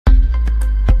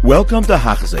Welcome to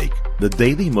Hachzik, the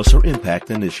Daily Musar Impact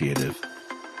Initiative.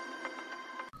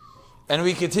 And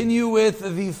we continue with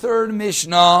the third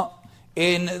Mishnah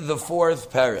in the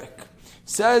fourth Perek.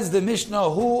 Says the Mishnah,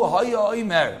 Hu Haya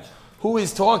Omer, who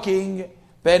is talking?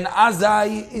 Ben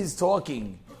Azai is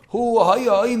talking. Hu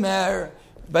Haya Omer,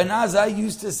 Ben Azai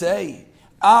used to say,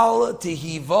 Al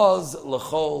Tehivaz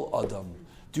L'chol Adam.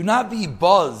 Do not be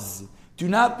buzz, do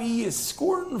not be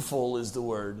scornful is the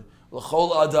word,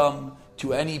 L'chol Adam,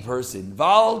 to any person.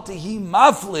 Val Tehi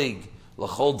Maflig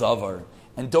L'chol Davar.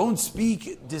 And don't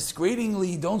speak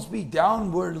disgradingly, don't speak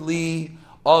downwardly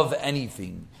of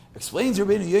anything. Explains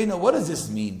Rabbeinu Yoina, what does this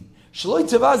mean? Shloi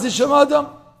Tavaz Hashem Adam.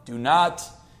 Do not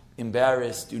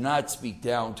embarrass, do not speak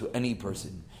down to any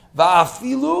person.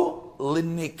 Va'afilu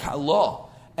l'nikala.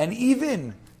 And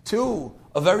even to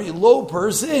a very low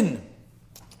person,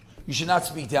 you should not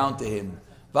speak down to him.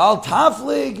 Val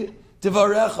taflig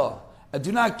tivarecha. And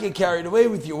do not get carried away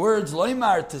with your words.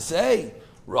 Loimar, to say,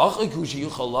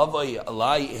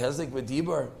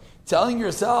 telling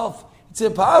yourself, it's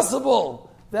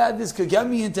impossible that this could get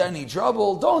me into any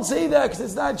trouble. Don't say that because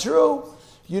it's not true.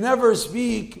 You never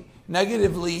speak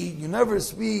negatively, you never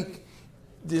speak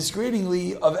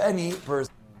disgradingly of any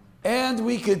person. And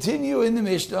we continue in the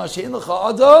Mishnah, She'en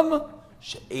l'cha adam,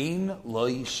 she'en lo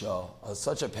isha.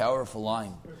 Such a powerful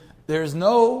line. There's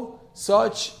no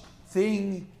such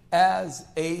thing as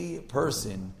a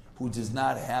person who does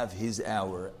not have his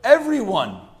hour.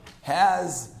 Everyone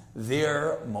has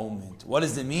their moment. What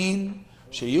does it mean?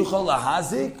 Sheyuchal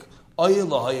lahazik oy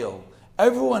lahayo.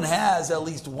 Everyone has at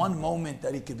least one moment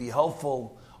that he could be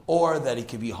helpful or that he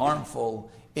could be harmful.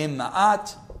 Im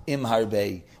ma'at, im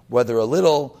harbe. Whether a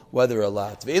little, whether a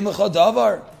lot. Ve'in l'cha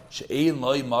davar, she'ein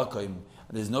loy makom.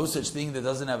 There's no such thing that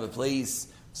doesn't have a place.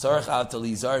 Sarach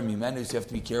avtalizar mimenu, so you have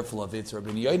to be careful of it. So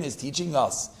Rabbeinu Yoina is teaching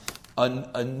us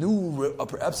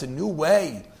perhaps a new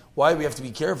way why we have to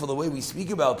be careful the way we speak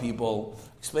about people.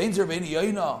 Explains Rabbeinu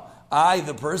Yoina,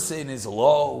 the person is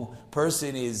low,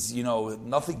 person is,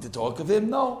 nothing to talk of him.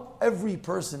 No, every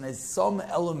person has some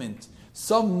element,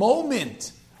 some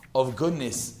moment of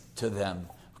goodness to them.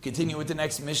 We continue with the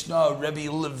next Mishnah, Rabbi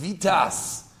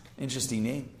Levitas, interesting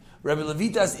name. Rabbi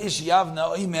Levitas Ish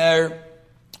Yavna Omer,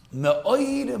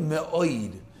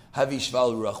 Me'oid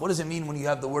Havishval Ruach. What does it mean when you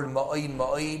have the word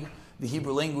Ma'oid? The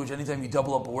Hebrew language, anytime you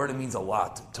double up a word, it means a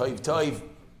lot. Toiv,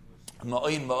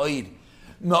 Ma'oid.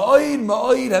 Ma'oid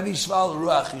Havishval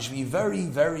Ruach. You should be very,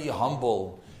 very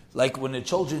humble. Like when the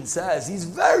children says, he's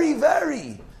very,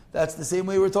 very. That's the same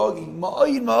way we're talking.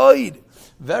 Ma'oid.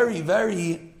 Very,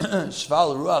 very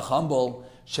Shval Ruach, humble.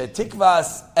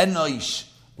 Shetikvas Enoish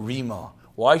Rima.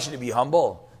 Why should it be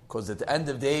humble? Because at the end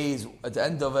of days, at the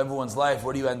end of everyone's life,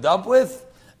 what do you end up with?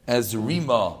 As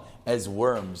rima, as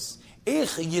worms.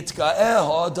 Person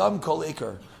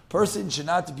should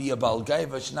not be a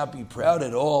balgaiva, should not be proud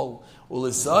at all.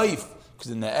 Because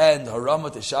in the end,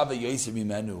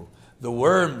 the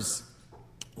worms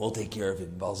will take care of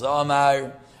him.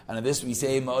 And in this we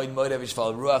say, you know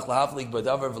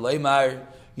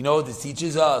what this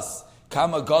teaches us?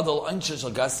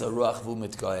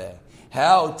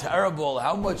 How terrible,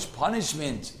 how much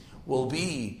punishment will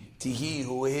be to he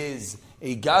who is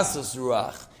a gasus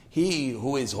ruach, he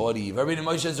who is haughty. And the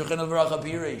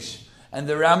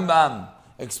Rambam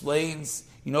explains,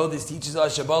 this teaches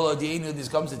us, this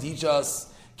comes to teach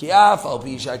us,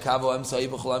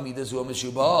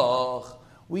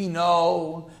 we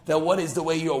know that what is the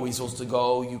way you're always supposed to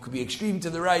go. You could be extreme to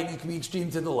the right, you could be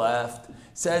extreme to the left.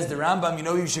 Says the Rambam,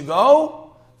 you should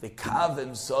go? The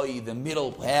kavim soy, the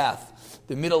middle path.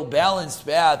 The middle balanced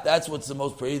path, that's what's the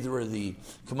most praiseworthy.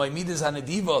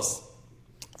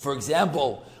 For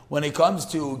example, when it comes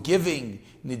to giving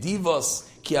nedivos,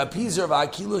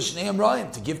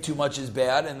 to give too much is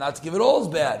bad and not to give it all is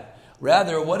bad.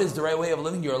 Rather, what is the right way of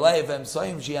living your life?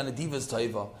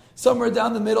 Somewhere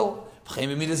down the middle.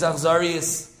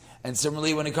 And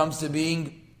similarly, when it comes to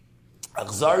being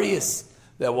achzarius,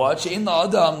 that what?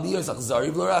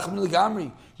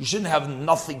 You shouldn't have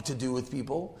nothing to do with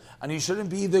people, and you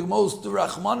shouldn't be the most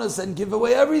rachmanas and give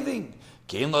away everything.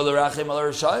 You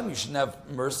shouldn't have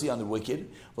mercy on the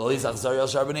wicked, and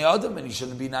you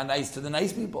shouldn't be not nice to the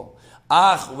nice people.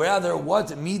 Rather, what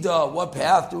midah, what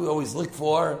path do we always look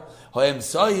for?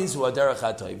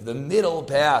 The middle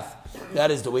path, that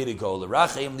is the way to go.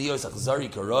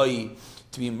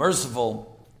 To be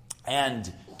merciful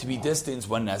and to be distant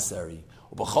when necessary.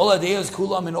 In all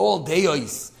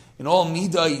dayos, in all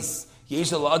midais,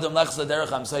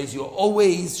 you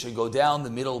always should go down the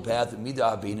middle path of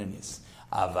midah habeinanis.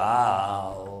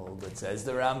 Aval, but says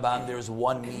the Rambam, there's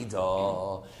one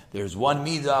midah. There's one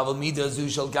midah. Aval midah zu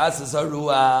shel gasas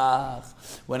haruach.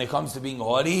 When it comes to being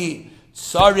haughty,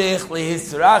 tzarich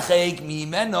lehisrachek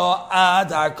mimeno ad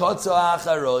hakotzo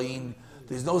acharoin.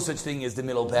 There's no such thing as the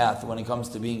middle path when it comes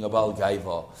to being a Baal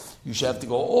Gaiva. You should have to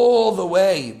go all the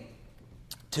way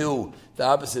to the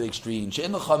opposite extreme.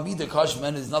 She'en l'chamida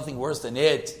kashman is nothing worse than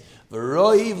it.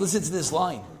 V'roiv, listen to this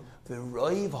line.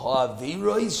 V'roiv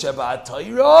ha'avirois shebat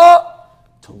Torah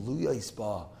toluya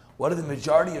ispa. What do the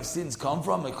majority of sins come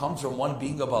from? It comes from one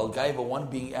being a Baal Gaiva, one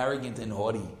being arrogant and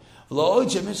haughty. V'lo'od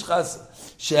shemishchas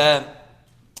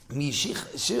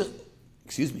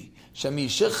it's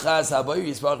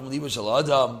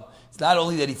not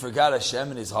only that he forgot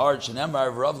Hashem in his heart. When you're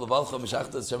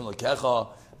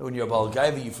a Baal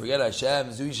Gaiva, you forget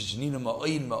Hashem.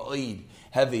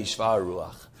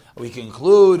 We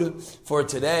conclude for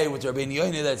today with Rabbeinu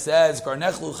Yoini that says,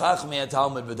 there's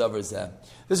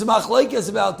a machlokes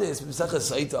about this.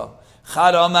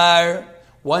 Chad Amar,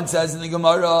 one says in the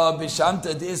Gemara,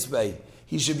 B'shamta disbei.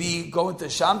 He should be going to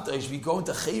Shamta, he should be going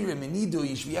to Chayrim and Nidu,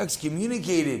 he should be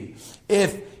excommunicated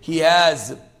if he's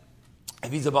a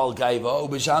Baal Gaiva,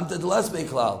 B'shamta d'lesbei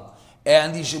klal.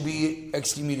 And he should be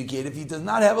excommunicated if he does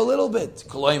not have a little bit.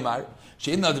 Koloimar,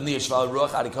 he shouldn't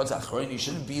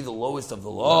be the lowest of the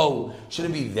low,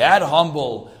 shouldn't be that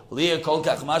humble. You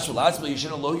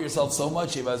shouldn't lower yourself so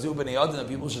much that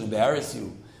people should embarrass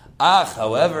you.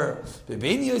 However,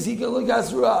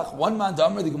 one man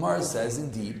Damar, the Gemara says,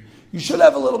 indeed, you should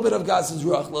have a little bit of gasas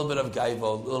ruach, a little bit of gaiva,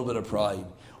 a little bit of pride.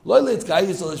 And on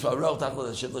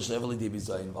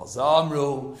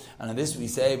this we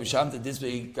say, b'shamta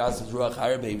disbei gasas ruach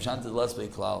harbe, b'shamta l'sbei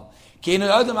klal.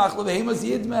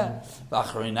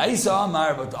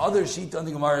 But the other sheet on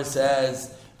the Gemara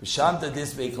says, b'shamta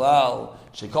disbei klal,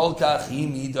 shekol kach hi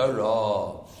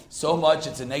midara. So much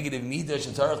it's a negative midah,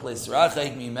 shetarach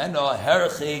le'srachek mimeno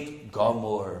herchik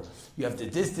gamor. You have to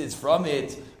distance from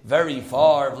it very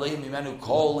far. You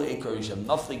have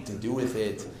nothing to do with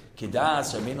it. And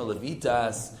that's what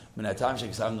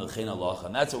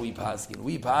we paskin.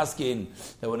 We paskin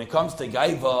that when it comes to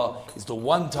gaiva, it's the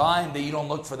one time that you don't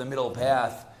look for the middle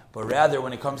path, but rather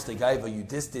when it comes to gaiva, you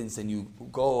distance and you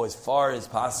go as far as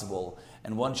possible.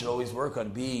 And one should always work on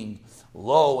being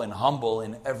low and humble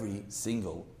in every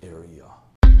single area.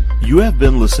 You have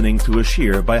been listening to a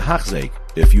shir by Hachzeik.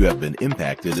 If you have been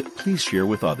impacted, please share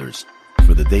with others.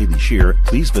 For the daily shir,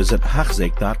 please visit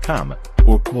Hachzeik.com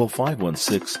or call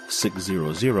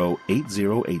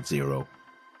 516-600-8080.